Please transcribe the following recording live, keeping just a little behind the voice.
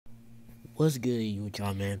What's good, you with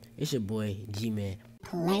y'all, man? It's your boy G-Man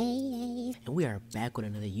Play, and we are back with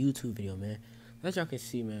another YouTube video, man. As y'all can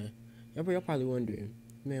see, man, y'all probably wondering,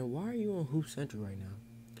 man, why are you on Hoop Central right now?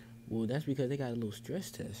 Well, that's because they got a little stress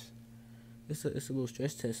test. It's a little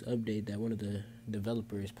stress test update that one of the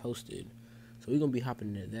developers posted. So we're gonna be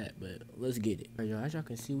hopping into that, but let's get it. All right, y'all, as y'all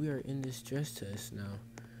can see, we are in this stress test now.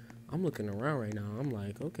 I'm looking around right now. I'm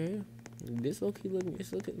like, okay, this looking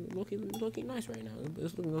nice right now.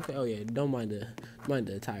 It's looking okay. Oh yeah, don't mind the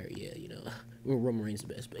attire. Yeah, you know, Roman Reigns the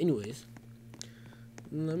best. But anyways,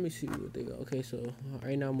 let me see what they got. Okay, so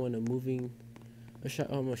right now I'm on I'm a shot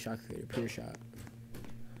creator, pure shot.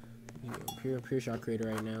 Pure shot creator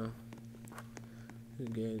right now.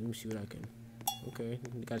 Good. Let me see what I can. Okay,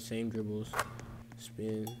 got the same dribbles,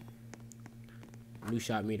 spin, new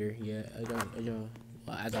shot meter. Yeah,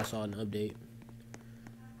 as I saw in the update.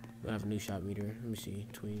 I have a new shot meter. Let me see.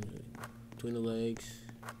 Between the legs.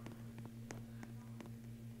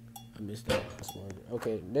 I missed that. That's more.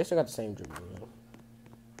 Okay, they still got the same dribble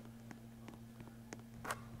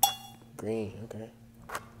though. Green. Okay.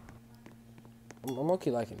 I'm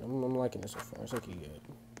okay liking it. I'm liking it so far. It's okay good.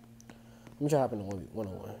 Let me try hopping to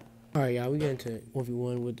 1-on-1. Alright, y'all. We get into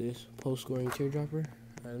 1v1 with this post scoring teardropper.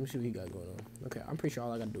 Alright, let me see what he got going on. Okay, I'm pretty sure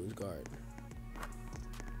all I gotta do is guard.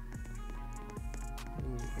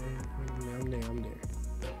 I'm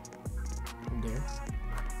there.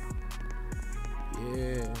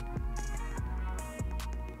 Yeah.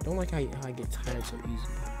 Don't like how I get tired so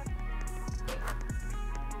easily.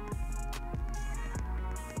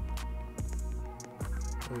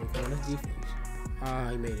 Okay, come on, that's defense. Ah,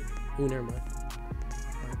 he made it. Ooh, never mind.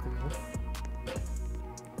 Alright, come on.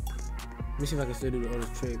 Let me see if I can still do the other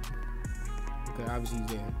trick. Okay, obviously he's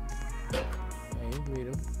there. Hey, made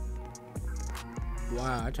him.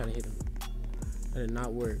 Wow, I tried to hit him. That did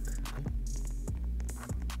not work.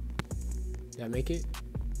 Did I make it?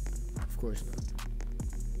 Of course not.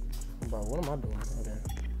 Bro, what am I doing? Okay.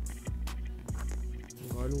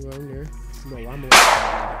 Guarding there. Bro, why am I?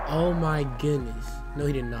 Oh my goodness. No,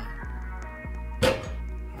 he did not. Oh,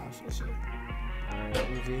 shit.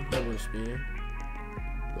 Alright, easy. I'm gonna spin.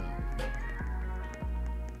 Bro.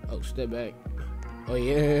 Oh, step back. Oh,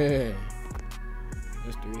 yeah.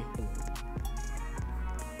 That's 3. Come on.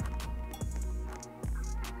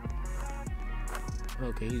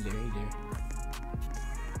 Okay, he's there.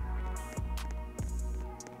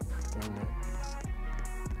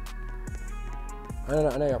 I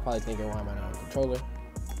know y'all probably thinking, why am I not on controller?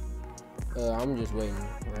 I'm just waiting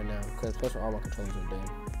right now, because plus all my controllers are dead.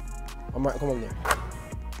 I'm right, come on there.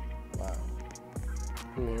 Wow.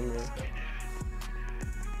 Come here.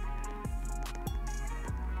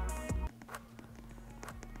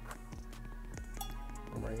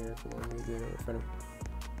 I'm right here, come on, let me get in front of me.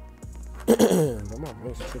 Come on,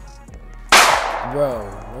 bro. Bro,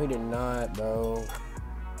 no, he did not, bro.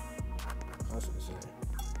 I was gonna say.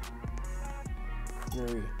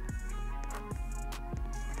 Marie.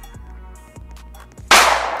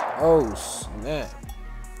 Oh, snap.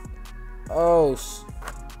 Oh,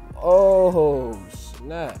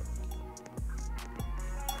 snap.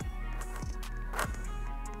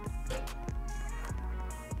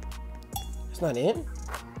 It's not in?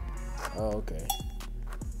 Oh, okay.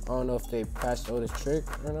 I don't know if they patched all this trick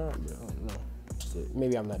or not, but I don't know.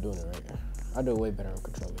 Maybe I'm not doing it right. I do it way better on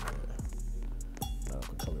controller, but not on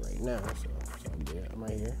controller right now, so I'm good. I'm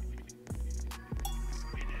right here.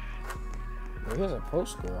 Well, he has a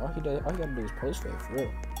post score. All he gotta do is post fake for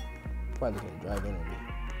real. Probably gonna drive in on me.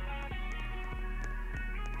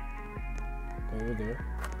 Okay, we're there.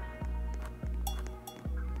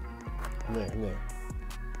 I'm there.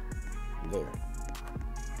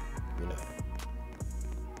 You're not.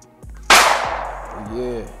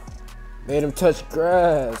 Yeah, made him touch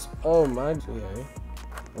grass. Oh my, yeah.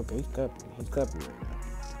 Okay, he's cupping right now.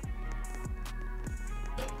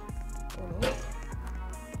 Hold on,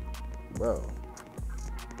 bro.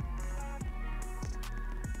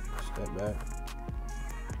 Step back.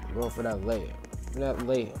 I'm going for that layup. There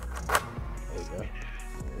you go.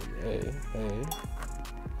 Hey. Hey.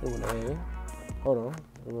 Hold on.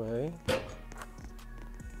 Hey.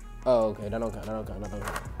 Oh, okay. That don't count.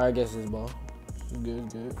 I guess this ball.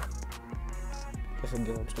 Good. Guess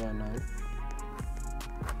again, I'm still at 9. I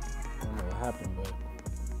don't know what happened, but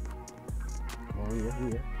come on,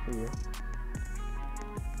 we're here.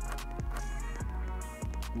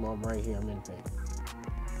 Come on, I'm right here. I'm in paint.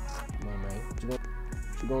 Come on, man. What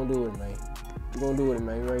you gonna do with it, man? What you gonna do with it,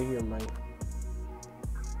 man? Right here, man.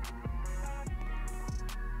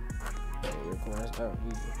 Hey, come on, that's out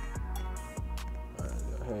easy.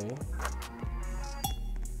 Alright, hey.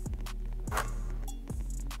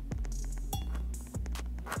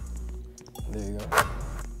 There you go.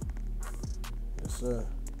 Yes, sir.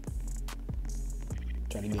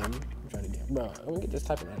 Try to get me. Try to get me. Bro, I'm gonna get this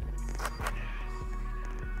typing out of here.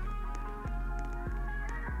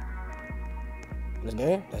 That's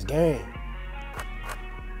game? That's game.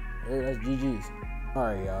 Hey, that's GG's.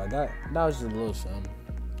 Alright, y'all. That was just a little something.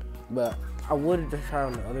 But I would just try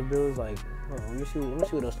on the other builds. Like, hold on, let me see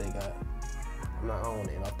what else they got. I don't want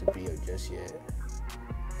to end off the video just yet.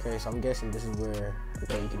 Okay, so I'm guessing this is where,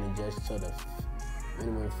 okay, you can adjust to the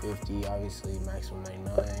minimum 50, obviously maximum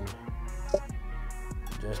 99.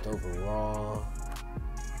 Just overall.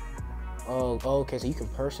 Oh, okay, so you can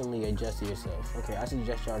personally adjust it yourself. Okay, I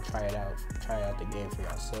suggest y'all try out the game for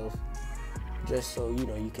yourself, just so you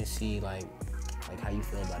know you can see like how you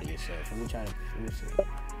feel about it yourself. Let me try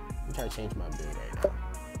to change my build right now.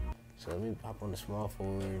 So let me hop on the small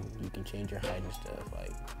forward. You can change your height and stuff.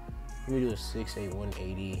 Like, let me do a 6'8",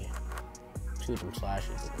 180. See what them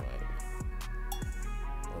slashes look like.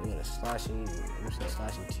 Oh, we got a slashing. Let me see the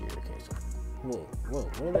slashing tier. Okay, so whoa,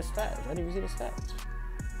 what are the stats? I didn't even see the stats.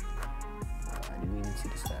 I didn't even see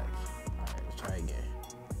the stats. Alright, let's try again.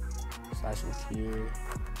 Slashing tier.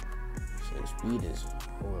 So the speed is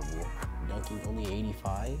horrible. Dunking only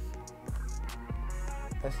 85.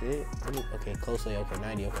 That's it. Okay, closely. Okay,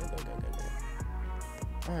 90. Okay.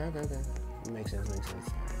 Alright, okay. Makes sense.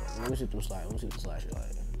 Alright, let me see the slide. Let me see what the slasher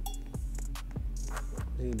like.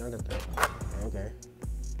 See, dunk at that. Okay,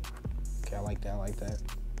 I like that.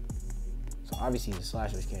 So obviously the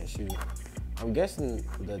slashers can't shoot. I'm guessing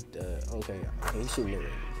that okay, he's shooting mid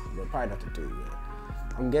range, but probably not the 3.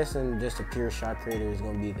 But I'm guessing just a pure shot creator is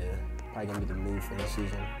probably gonna be the move for this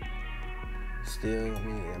season. Still,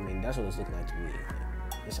 I mean that's what it's looking like to me.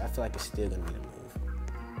 I feel like it's still gonna be the move.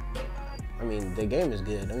 I mean, the game is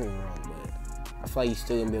good, don't get me wrong, but I feel like you're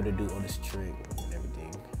still gonna be able to do all this trick and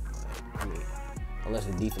everything. Like, I mean, unless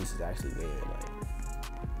the defense is actually there, like.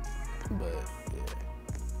 But yeah,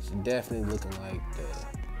 it's definitely looking like the.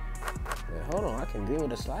 Wait, hold on, I can green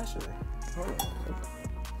with a slasher. Hold on.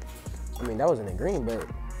 I mean, that wasn't a green, but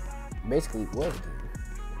basically it was green.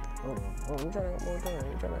 Hold on, I'm trying to one more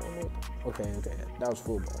time. Okay, that was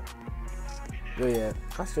full bar. But yeah,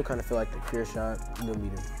 I still kind of feel like the pure shot is gonna be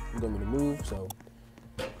the move. So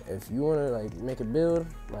if you wanna like make a build,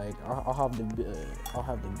 like I'll have the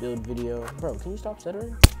build video. Bro, can you stop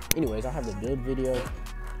stuttering? Anyways, I'll have the build video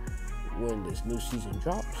when this new season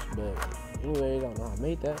drops. But anyways, I don't know how I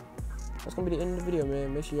made that. That's gonna be the end of the video,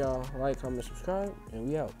 man. Make sure y'all like, comment, subscribe, and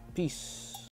we out. Peace.